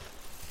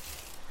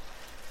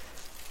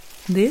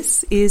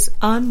This is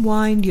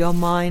Unwind Your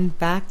Mind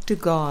Back to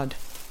God,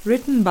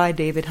 written by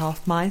David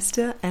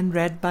Hoffmeister and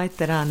read by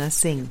Tarana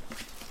Singh.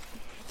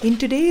 In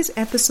today's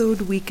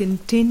episode, we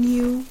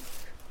continue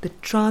the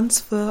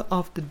transfer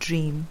of the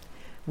dream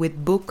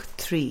with Book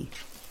 3.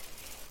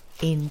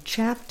 In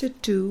Chapter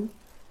 2,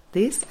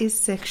 this is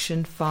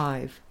Section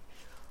 5,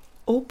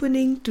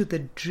 Opening to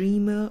the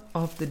Dreamer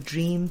of the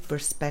Dream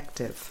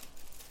Perspective,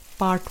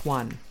 Part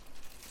 1.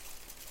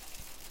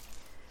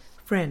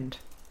 Friend,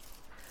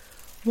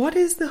 what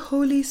is the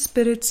Holy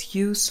Spirit's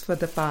use for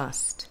the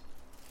past?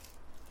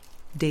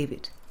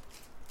 David,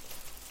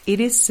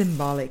 it is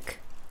symbolic.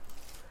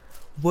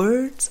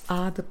 Words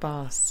are the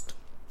past.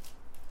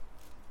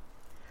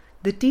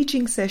 The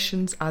teaching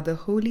sessions are the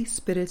Holy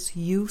Spirit's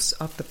use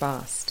of the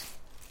past.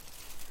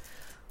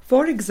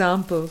 For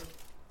example,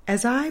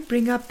 as I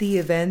bring up the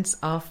events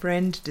our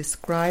friend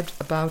described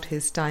about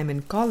his time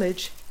in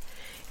college,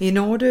 in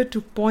order to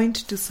point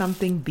to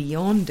something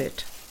beyond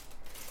it,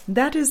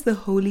 that is the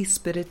Holy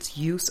Spirit's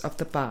use of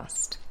the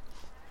past.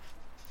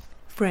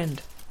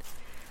 Friend,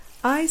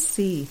 I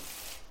see.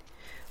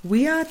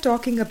 We are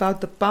talking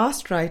about the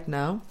past right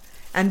now,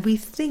 and we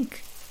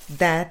think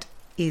that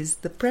is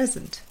the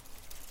present.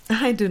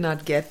 I do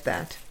not get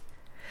that.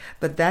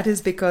 But that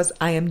is because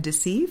I am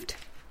deceived?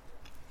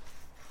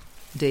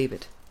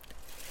 David,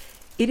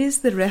 it is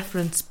the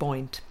reference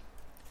point.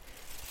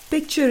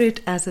 Picture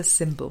it as a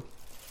symbol.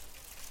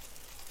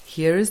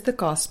 Here is the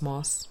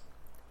cosmos.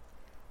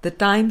 The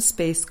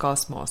time-space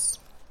cosmos.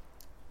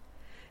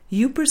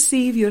 You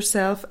perceive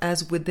yourself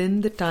as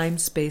within the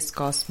time-space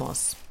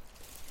cosmos.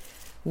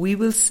 We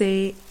will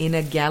say in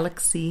a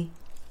galaxy,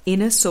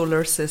 in a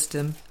solar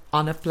system,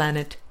 on a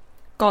planet,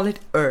 call it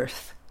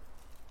Earth.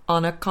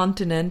 On a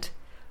continent,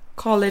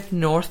 call it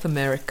North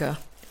America.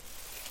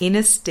 In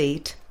a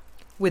state,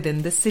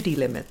 within the city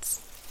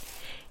limits.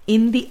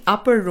 In the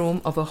upper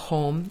room of a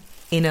home,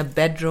 in a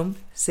bedroom,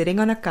 sitting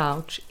on a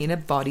couch, in a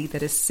body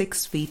that is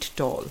 6 feet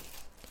tall.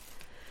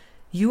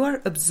 You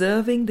are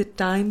observing the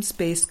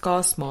time-space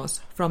cosmos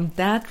from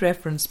that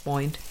reference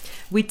point,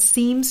 which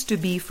seems to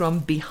be from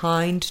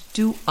behind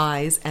 2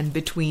 eyes and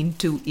between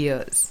 2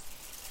 ears.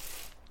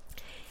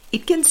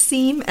 It can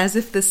seem as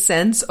if the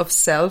sense of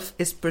self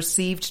is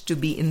perceived to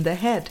be in the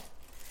head.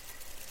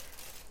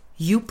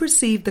 You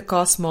perceive the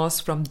cosmos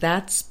from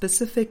that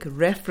specific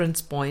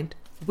reference point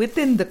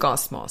within the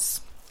cosmos.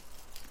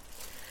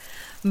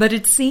 But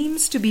it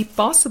seems to be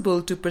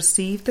possible to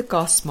perceive the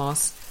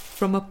cosmos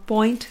from a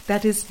point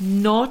that is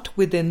not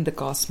within the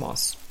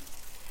cosmos.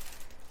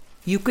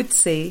 You could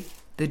say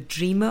the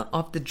dreamer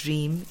of the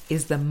dream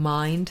is the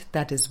mind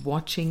that is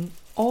watching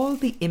all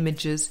the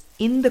images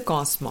in the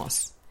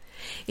cosmos,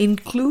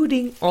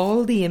 including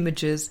all the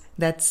images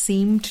that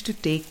seemed to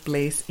take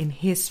place in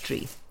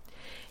history.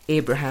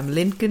 Abraham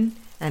Lincoln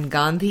and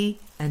Gandhi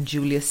and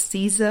Julius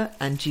Caesar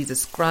and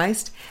Jesus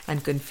Christ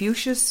and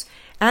Confucius,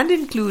 and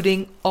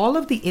including all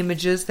of the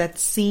images that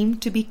seem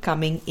to be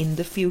coming in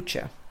the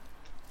future.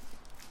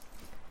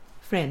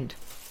 Friend,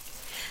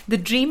 the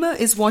dreamer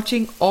is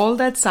watching all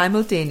that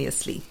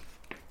simultaneously.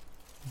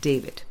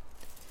 David,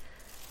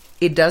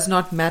 it does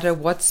not matter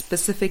what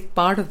specific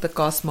part of the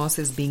cosmos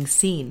is being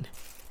seen.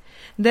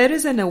 There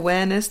is an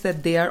awareness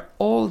that they are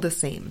all the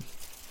same.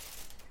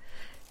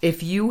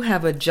 If you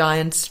have a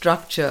giant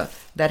structure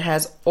that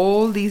has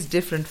all these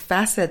different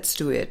facets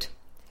to it,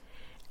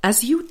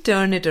 as you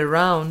turn it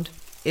around,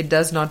 it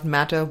does not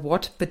matter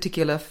what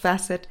particular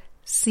facet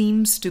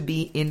seems to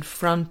be in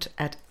front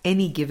at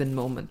any given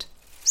moment,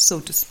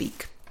 so to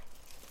speak.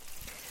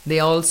 They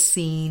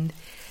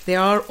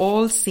are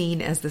all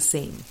seen as the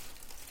same.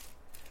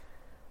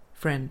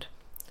 Friend,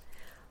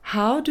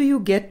 how do you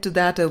get to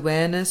that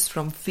awareness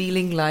from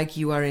feeling like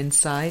you are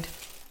inside?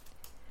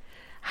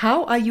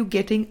 How are you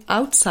getting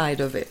outside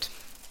of it?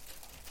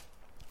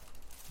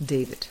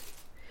 David,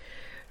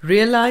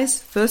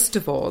 realize first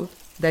of all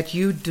that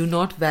you do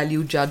not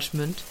value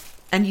judgment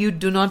and you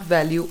do not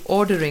value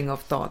ordering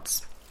of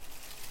thoughts.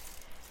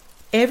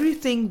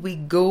 Everything we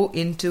go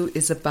into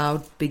is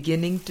about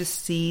beginning to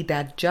see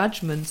that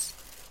judgments,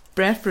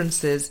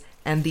 preferences,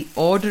 and the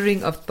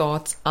ordering of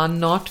thoughts are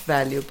not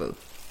valuable.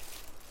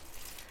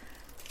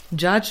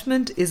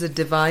 Judgment is a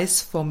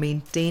device for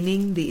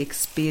maintaining the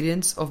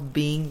experience of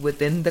being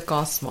within the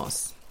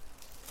cosmos.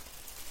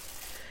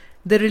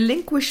 The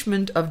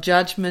relinquishment of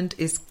judgment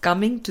is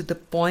coming to the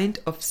point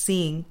of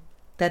seeing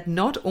that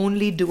not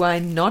only do I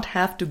not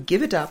have to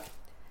give it up,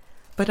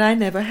 but I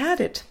never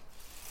had it.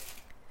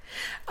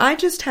 I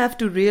just have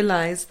to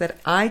realize that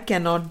I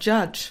cannot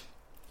judge,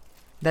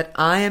 that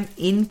I am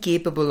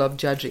incapable of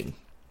judging.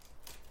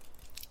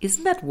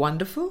 Isn't that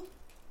wonderful?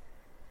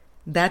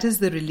 That is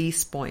the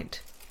release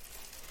point.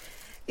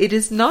 It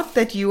is not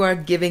that you are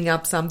giving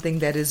up something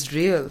that is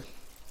real.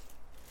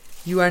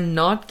 You are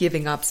not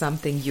giving up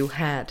something you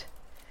had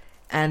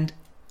and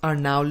are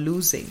now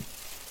losing.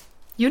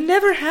 You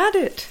never had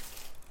it.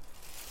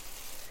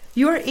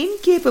 You are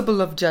incapable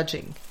of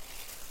judging.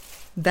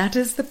 That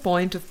is the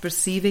point of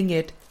perceiving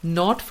it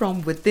not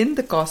from within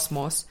the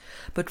cosmos,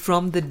 but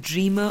from the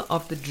dreamer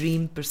of the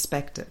dream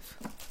perspective.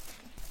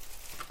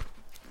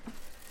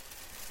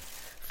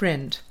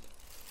 Friend,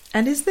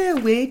 and is there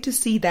a way to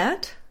see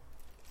that?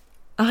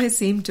 I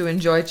seem to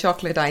enjoy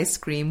chocolate ice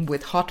cream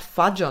with hot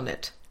fudge on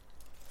it.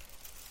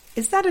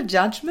 Is that a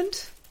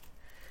judgment?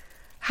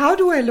 How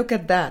do I look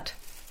at that?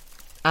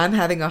 I'm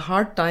having a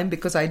hard time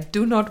because I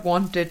do not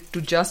want it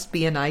to just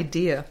be an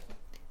idea.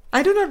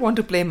 I do not want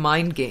to play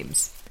mind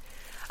games.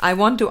 I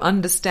want to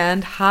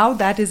understand how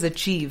that is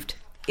achieved,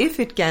 if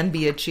it can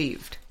be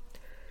achieved.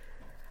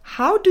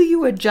 How do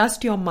you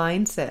adjust your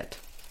mindset?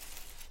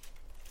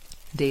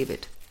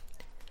 David,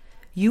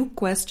 you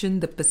question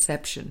the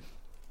perception.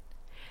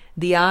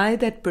 The eye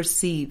that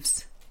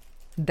perceives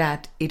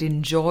that it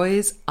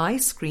enjoys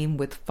ice cream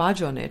with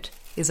fudge on it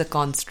is a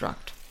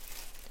construct.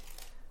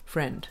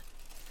 Friend,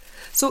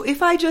 so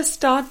if I just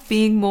start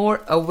being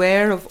more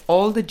aware of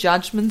all the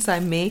judgments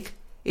I make,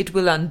 it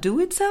will undo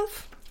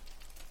itself?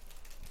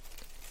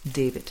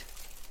 David,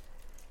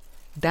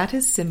 that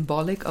is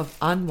symbolic of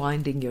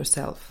unwinding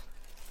yourself,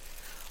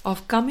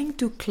 of coming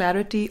to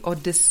clarity or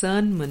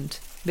discernment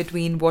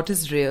between what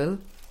is real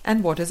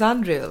and what is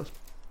unreal.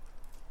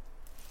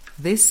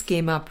 This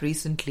came up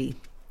recently.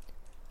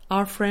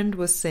 Our friend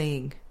was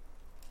saying,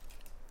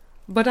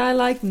 but I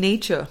like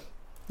nature,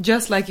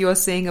 just like you are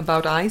saying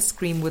about ice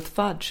cream with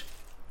fudge.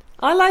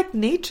 I like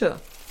nature,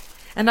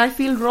 and I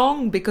feel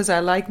wrong because I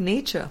like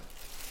nature.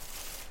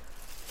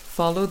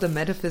 Follow the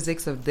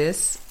metaphysics of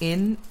this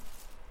in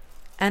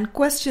and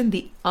question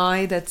the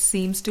I that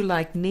seems to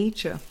like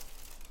nature.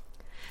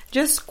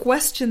 Just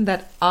question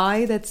that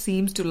I that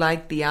seems to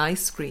like the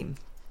ice cream.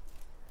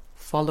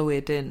 Follow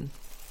it in.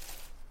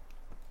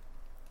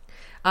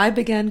 I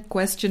began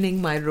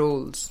questioning my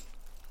roles,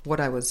 what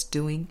I was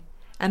doing,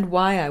 and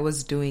why I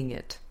was doing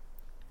it.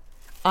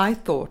 I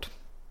thought,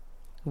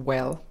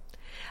 well,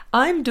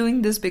 I'm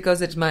doing this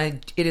because it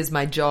is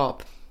my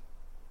job.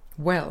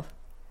 Well,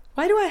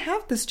 why do I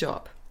have this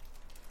job?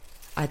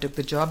 I took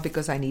the job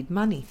because I need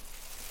money.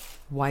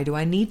 Why do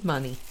I need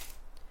money?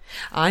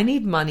 I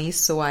need money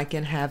so I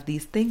can have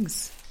these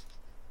things.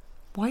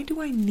 Why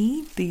do I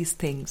need these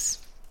things?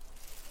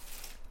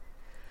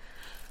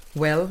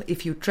 Well,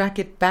 if you track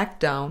it back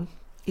down,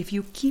 if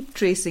you keep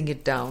tracing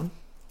it down,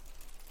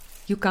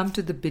 you come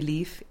to the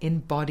belief in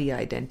body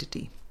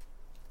identity.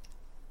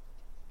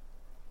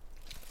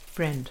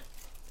 Friend,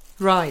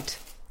 right.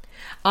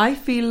 I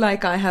feel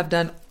like I have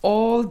done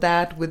all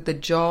that with the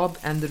job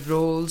and the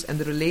roles and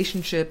the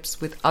relationships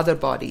with other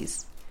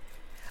bodies.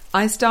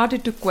 I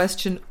started to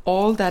question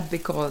all that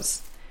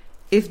because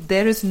if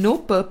there is no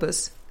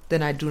purpose,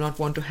 then I do not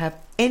want to have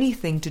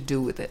anything to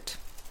do with it.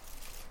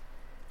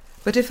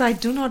 But if I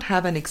do not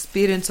have an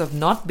experience of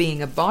not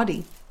being a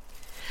body,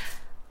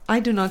 I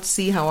do not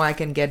see how I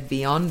can get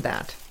beyond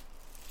that,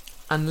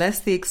 unless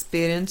the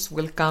experience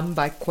will come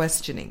by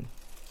questioning.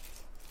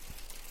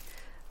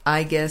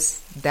 I guess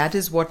that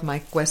is what my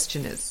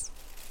question is.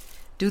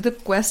 Do the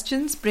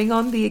questions bring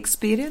on the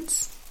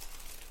experience?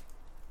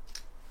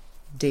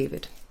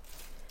 David,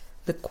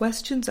 the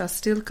questions are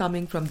still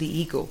coming from the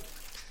ego,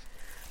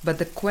 but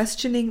the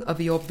questioning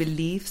of your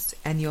beliefs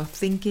and your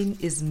thinking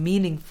is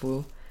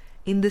meaningful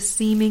in the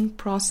seeming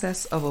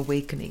process of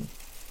awakening.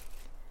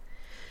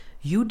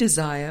 You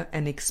desire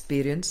an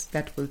experience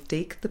that will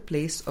take the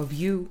place of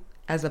you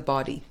as a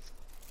body.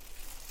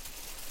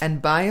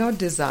 And by your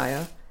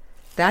desire,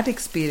 that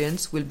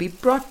experience will be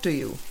brought to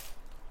you.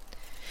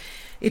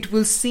 It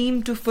will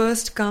seem to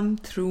first come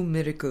through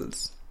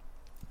miracles.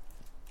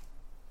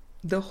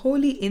 The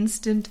holy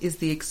instant is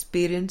the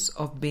experience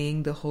of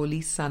being the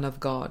Holy Son of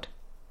God.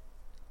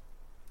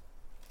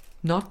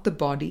 Not the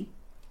body,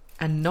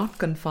 and not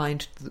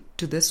confined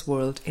to this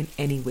world in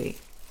any way.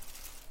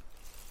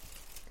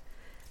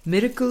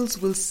 Miracles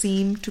will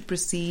seem to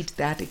precede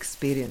that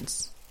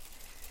experience.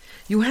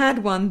 You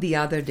had one the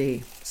other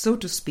day, so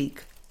to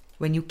speak,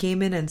 when you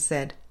came in and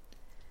said,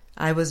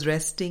 I was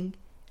resting,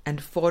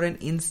 and for an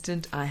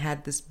instant I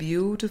had this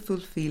beautiful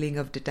feeling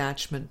of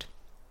detachment,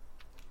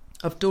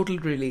 of total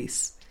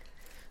release,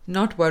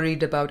 not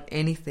worried about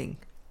anything,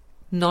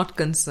 not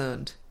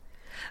concerned.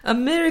 A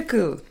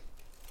miracle!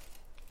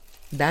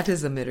 That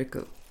is a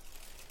miracle.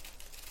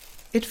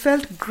 It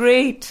felt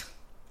great.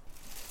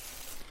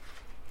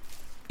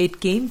 It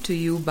came to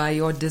you by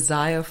your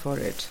desire for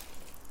it.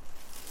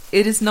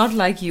 It is not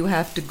like you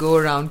have to go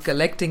around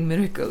collecting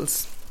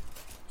miracles.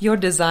 Your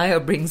desire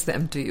brings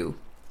them to you.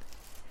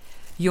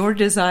 Your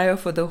desire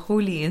for the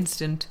holy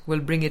instant will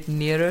bring it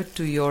nearer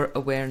to your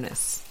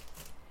awareness.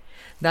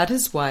 That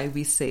is why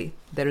we say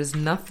there is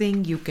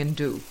nothing you can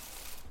do.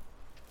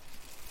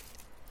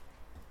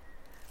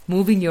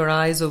 Moving your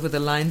eyes over the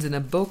lines in a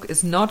book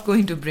is not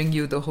going to bring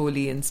you the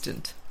holy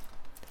instant.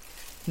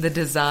 The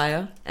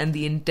desire and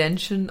the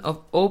intention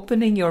of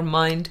opening your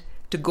mind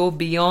to go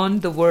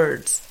beyond the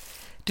words,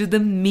 to the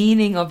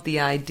meaning of the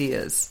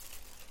ideas,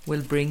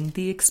 will bring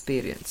the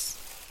experience.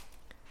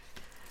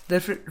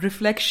 The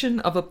reflection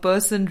of a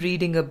person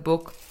reading a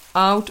book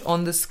out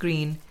on the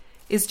screen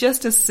is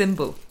just a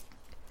symbol.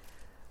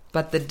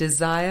 but the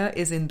desire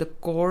is in the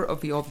core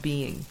of your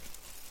being.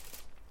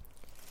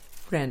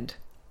 Friend,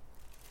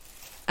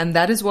 and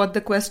that is what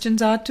the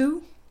questions are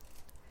too?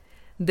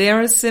 They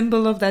are a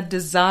symbol of that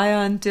desire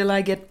until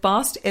I get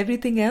past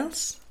everything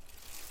else?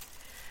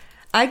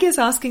 I guess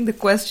asking the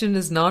question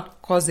is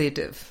not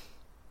causative.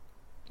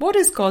 What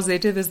is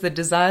causative is the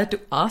desire to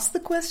ask the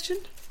question?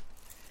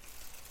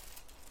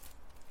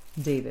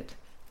 David.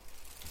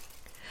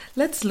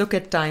 Let's look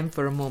at time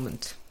for a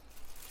moment.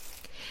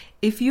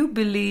 If you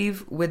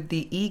believe with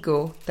the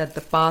ego that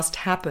the past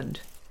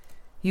happened,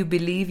 you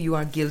believe you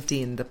are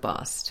guilty in the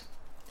past.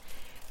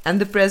 And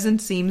the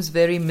present seems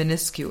very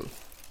minuscule.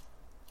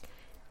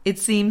 It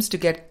seems to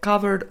get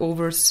covered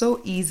over so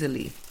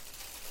easily.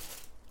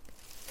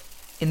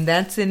 In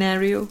that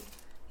scenario,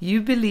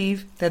 you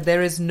believe that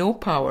there is no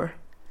power,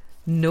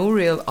 no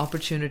real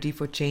opportunity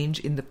for change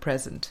in the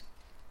present.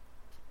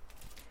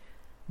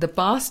 The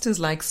past is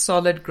like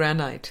solid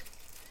granite.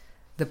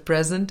 The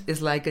present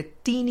is like a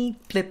teeny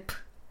blip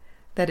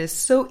that is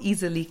so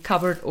easily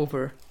covered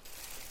over,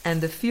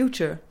 and the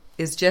future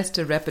is just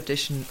a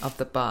repetition of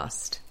the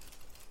past.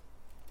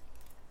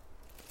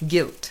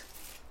 Guilt.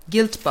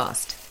 Guilt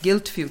past,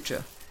 guilt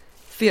future.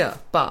 Fear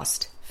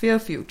past, fear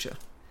future.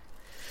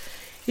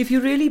 If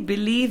you really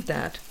believe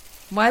that,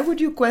 why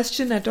would you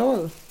question at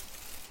all?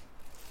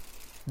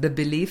 The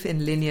belief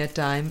in linear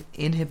time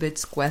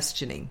inhibits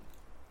questioning.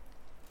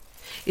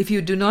 If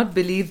you do not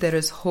believe there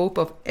is hope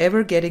of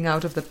ever getting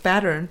out of the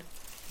pattern,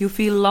 you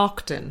feel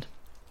locked in.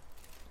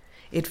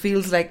 It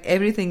feels like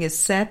everything is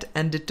set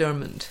and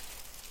determined.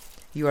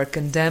 You are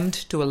condemned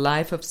to a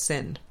life of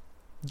sin,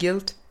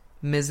 guilt,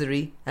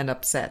 misery, and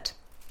upset.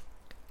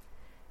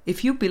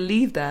 If you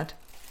believe that,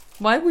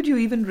 why would you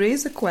even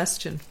raise a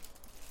question?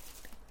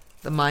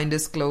 The mind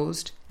is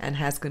closed and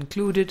has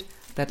concluded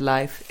that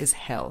life is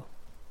hell.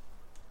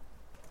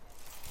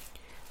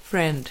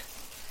 Friend,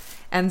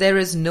 and there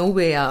is no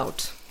way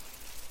out.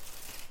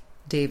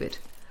 David,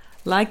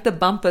 like the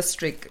bumper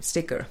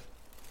sticker,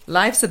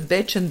 life's a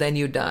bitch and then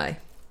you die.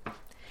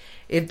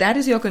 If that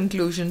is your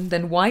conclusion,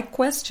 then why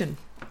question?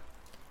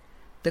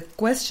 The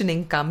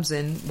questioning comes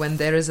in when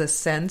there is a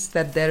sense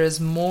that there is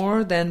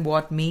more than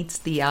what meets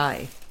the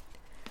eye.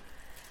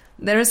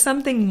 There is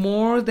something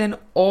more than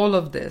all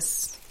of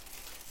this.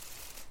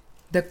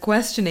 The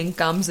questioning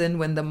comes in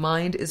when the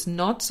mind is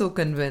not so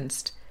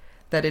convinced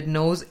that it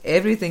knows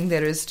everything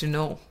there is to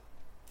know.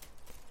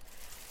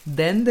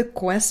 Then the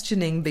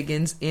questioning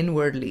begins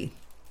inwardly.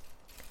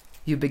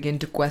 You begin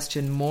to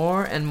question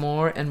more and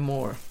more and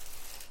more.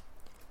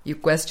 You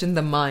question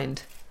the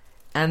mind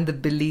and the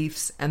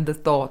beliefs and the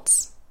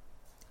thoughts.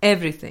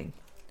 Everything.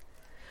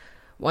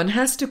 One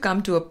has to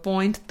come to a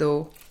point,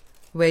 though,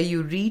 where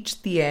you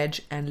reach the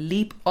edge and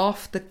leap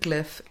off the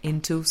cliff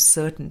into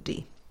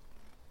certainty.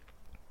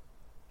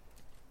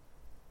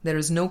 There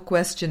is no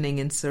questioning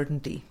in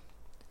certainty.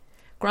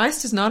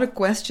 Christ is not a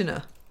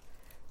questioner.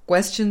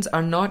 Questions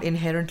are not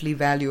inherently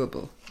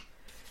valuable.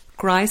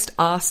 Christ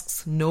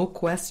asks no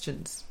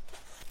questions.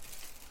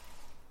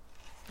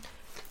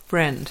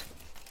 Friend,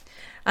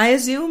 I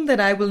assume that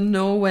I will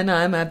know when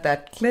I am at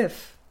that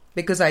cliff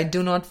because I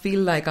do not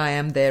feel like I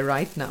am there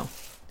right now.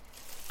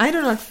 I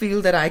do not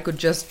feel that I could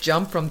just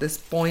jump from this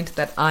point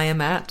that I am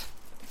at.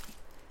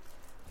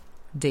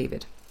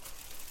 David,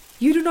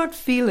 you do not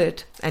feel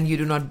it and you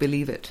do not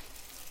believe it.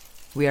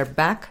 We are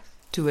back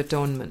to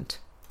atonement,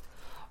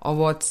 or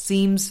what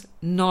seems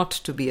not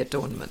to be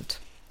atonement.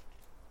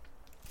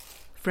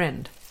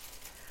 Friend,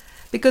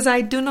 because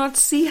I do not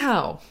see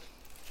how.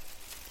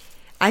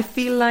 I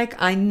feel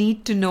like I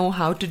need to know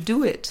how to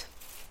do it.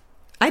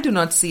 I do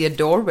not see a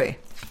doorway.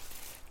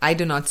 I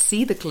do not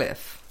see the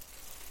cliff.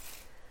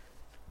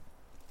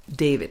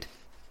 David,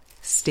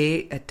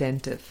 stay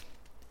attentive.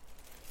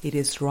 It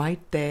is right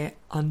there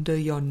under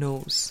your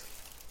nose.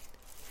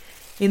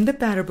 In the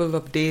parable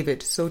of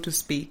David, so to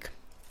speak,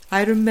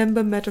 I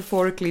remember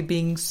metaphorically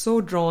being so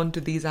drawn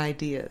to these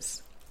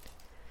ideas.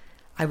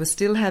 I was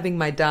still having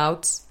my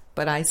doubts,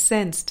 but I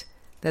sensed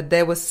that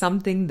there was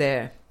something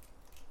there.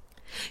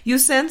 You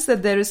sense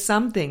that there is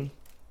something,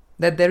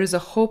 that there is a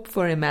hope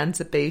for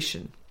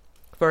emancipation,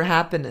 for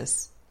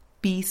happiness,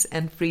 peace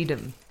and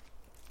freedom.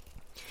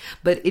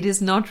 But it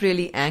is not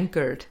really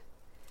anchored.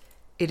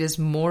 It is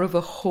more of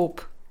a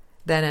hope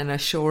than an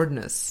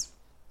assuredness.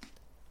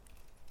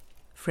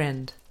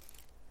 Friend,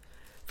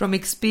 from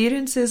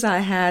experiences I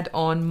had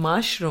on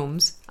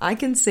mushrooms, I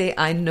can say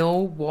I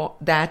know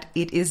that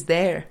it is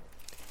there.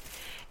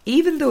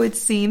 Even though it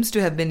seems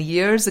to have been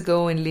years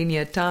ago in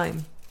linear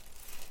time,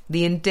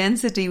 the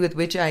intensity with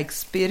which I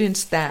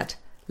experienced that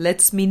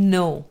lets me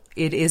know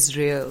it is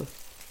real.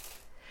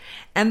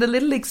 And the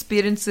little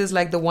experiences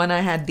like the one I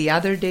had the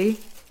other day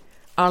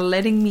are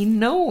letting me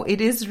know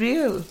it is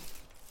real.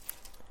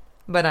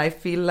 But I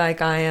feel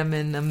like I am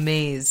in a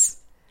maze.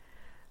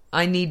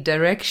 I need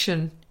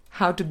direction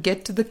how to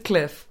get to the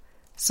cliff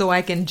so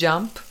I can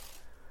jump,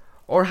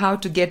 or how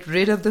to get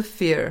rid of the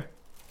fear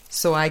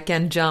so I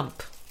can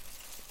jump.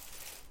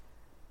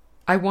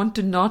 I want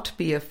to not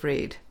be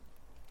afraid.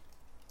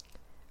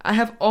 I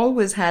have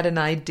always had an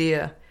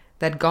idea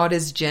that God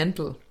is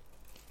gentle,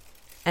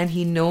 and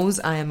He knows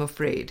I am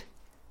afraid.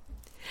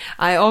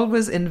 I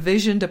always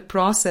envisioned a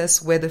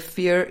process where the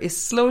fear is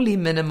slowly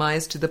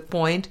minimized to the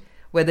point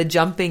where the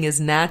jumping is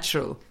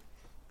natural.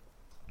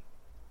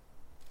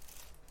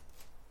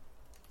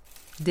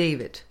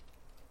 David: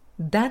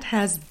 that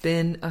has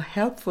been a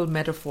helpful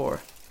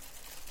metaphor,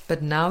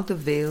 but now the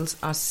veils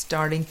are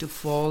starting to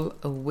fall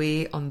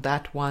away on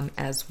that one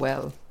as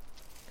well.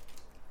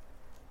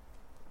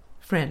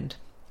 Friend: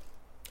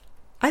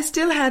 I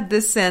still had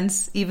this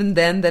sense even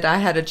then that I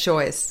had a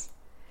choice,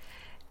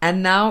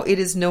 and now it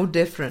is no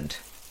different.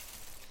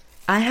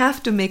 I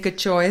have to make a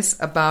choice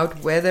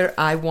about whether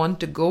I want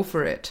to go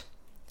for it.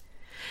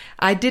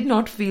 I did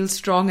not feel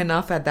strong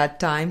enough at that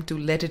time to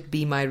let it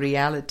be my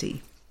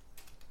reality.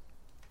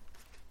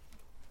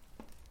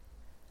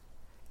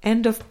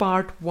 End of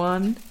part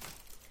 1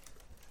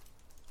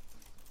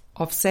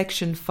 of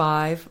section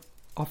 5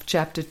 of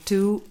chapter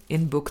 2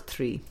 in book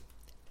 3.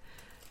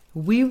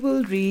 We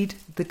will read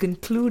the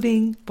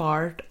concluding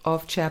part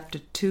of chapter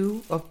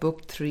 2 of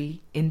book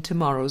 3 in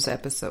tomorrow's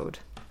episode.